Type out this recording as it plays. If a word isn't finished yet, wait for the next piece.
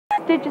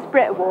prestigious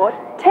Brit Award,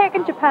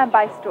 taken Japan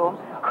by storm,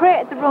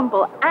 created the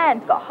Rumble,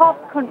 and got half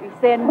the country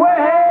saying,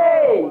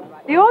 "Way!"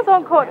 The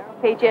Ozone caught up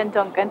with PJ and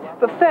Duncan,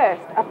 but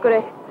first, I've got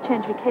to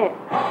change my kit.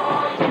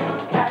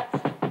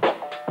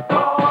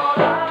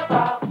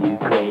 You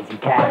crazy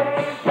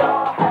cats.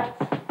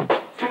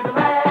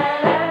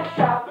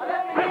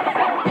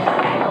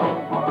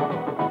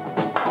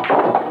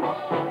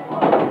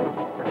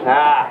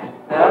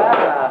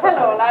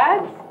 Hello,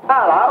 lads.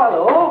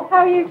 Hello. How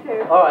are you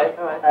two? All right.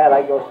 I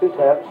like your suits,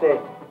 I have to say.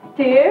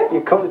 Do you?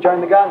 You come to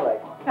join the gang,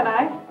 like? Can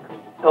I?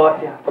 Oh,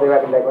 yeah. What do you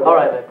reckon, like? All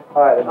right, then.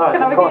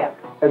 Can I have a game?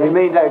 It'll be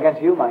me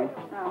against you, mind.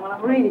 Oh, well,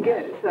 I'm really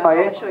good, so Oh,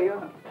 yeah? I'll show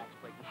you.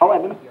 All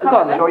right, then. Go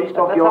on, then. Show you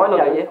stuff you're on,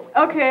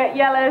 yeah. Okay,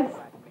 yellows.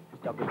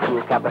 So,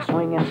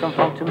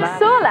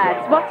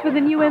 lads, what's with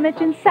the new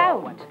image and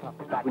sound?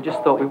 We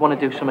just thought we want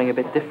to do something a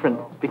bit different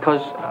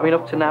because, I mean,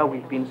 up to now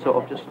we've been sort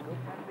of just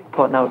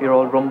putting out your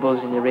old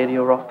rumbles and your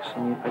radio rocks,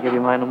 and I give you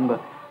my number.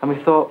 And we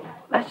thought,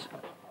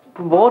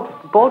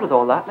 bored with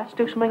all that, let's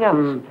do something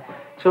else.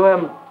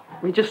 So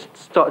we just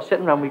started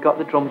sitting around, we got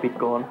the drum beat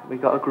going, we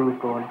got a groove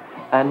going,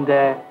 and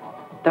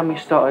then we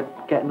started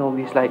getting all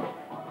these like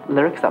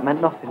lyrics that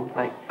meant nothing,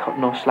 like cut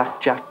no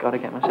slack Jack, gotta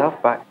get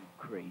myself back.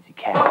 Crazy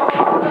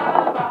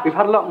cat. We've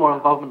had a lot more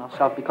involvement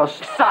ourselves because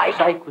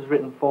Psych was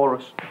written for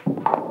us.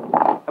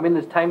 I mean,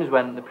 there's times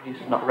when the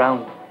producer's not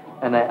around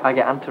and I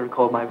get Ant to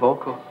record my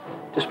vocal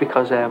just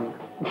because, well,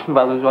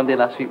 there was one day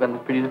last week when the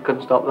producer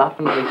couldn't stop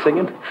laughing at me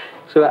singing,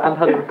 so Ant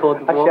had to record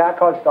the vocal. Actually, I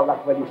can't stop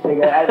laughing when you sing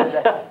it.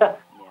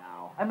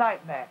 A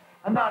nightmare,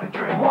 not a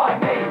dream. Why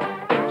me?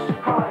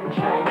 Surprise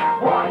me.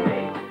 Why me?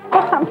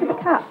 What's happened to the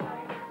cat?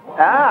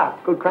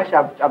 Good question.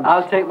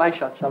 I'll take my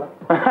shot, shall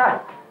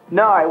I?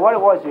 No, what it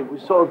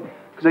was sort of,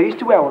 because I used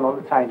to wear one all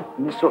the time,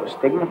 and this sort of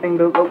stigma thing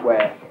built up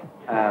where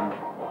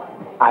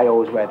I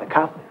always wear the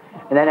cap,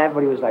 and then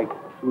everybody was like,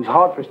 it was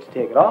hard for us to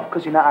take it off,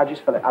 because, you know, I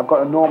just felt like I've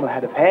got a normal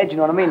head of hair, do you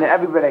know what I mean? And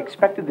everybody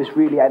expected this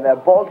really, either a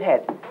bald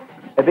head,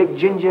 a big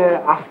ginger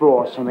afro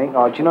or something,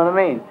 or do you know what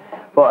I mean?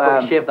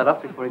 But you shaved that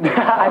off before you came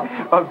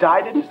I've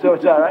dyed it, so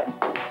it's alright.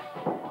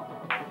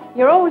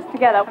 You're always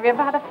together. Have you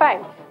ever had a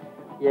fight?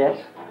 Yes.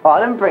 Oh, I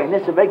didn't bring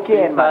this, a big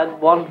cane, We've man.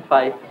 had one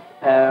fight.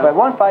 We had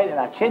one fight and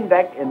I chinned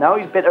back, and now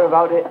he's bitter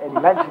about it, and he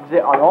mentions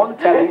it on all the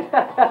tellies.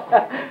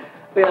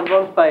 We had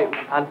one fight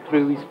and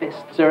threw his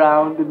fists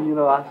around, and you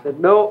know, I said,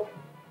 no,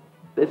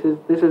 this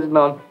is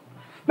none.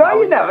 No,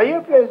 you never. You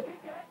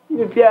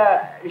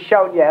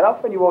shout yell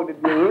off when you walked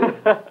into the room.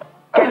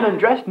 Getting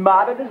undressed,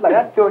 mad at us like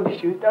that, throwing your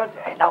shoes down,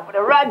 saying, "Now for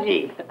the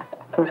Raji."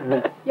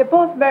 You're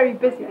both very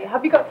busy.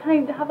 Have you got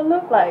time to have a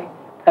look, like?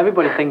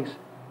 Everybody thinks,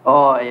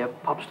 oh, you're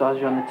pop stars,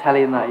 you're on the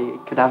telly and that, you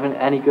could have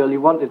any girl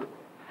you wanted.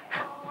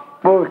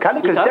 Well, we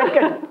can't,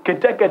 because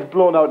Deck gets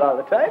blown out all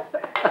the time.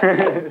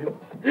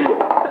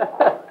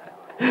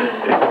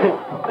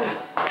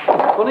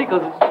 It's funny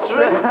because it's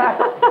true.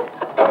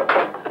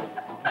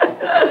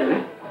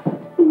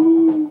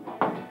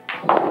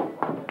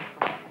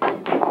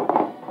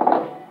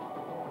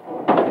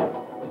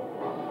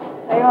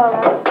 Are you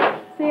alright?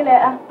 See you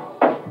later.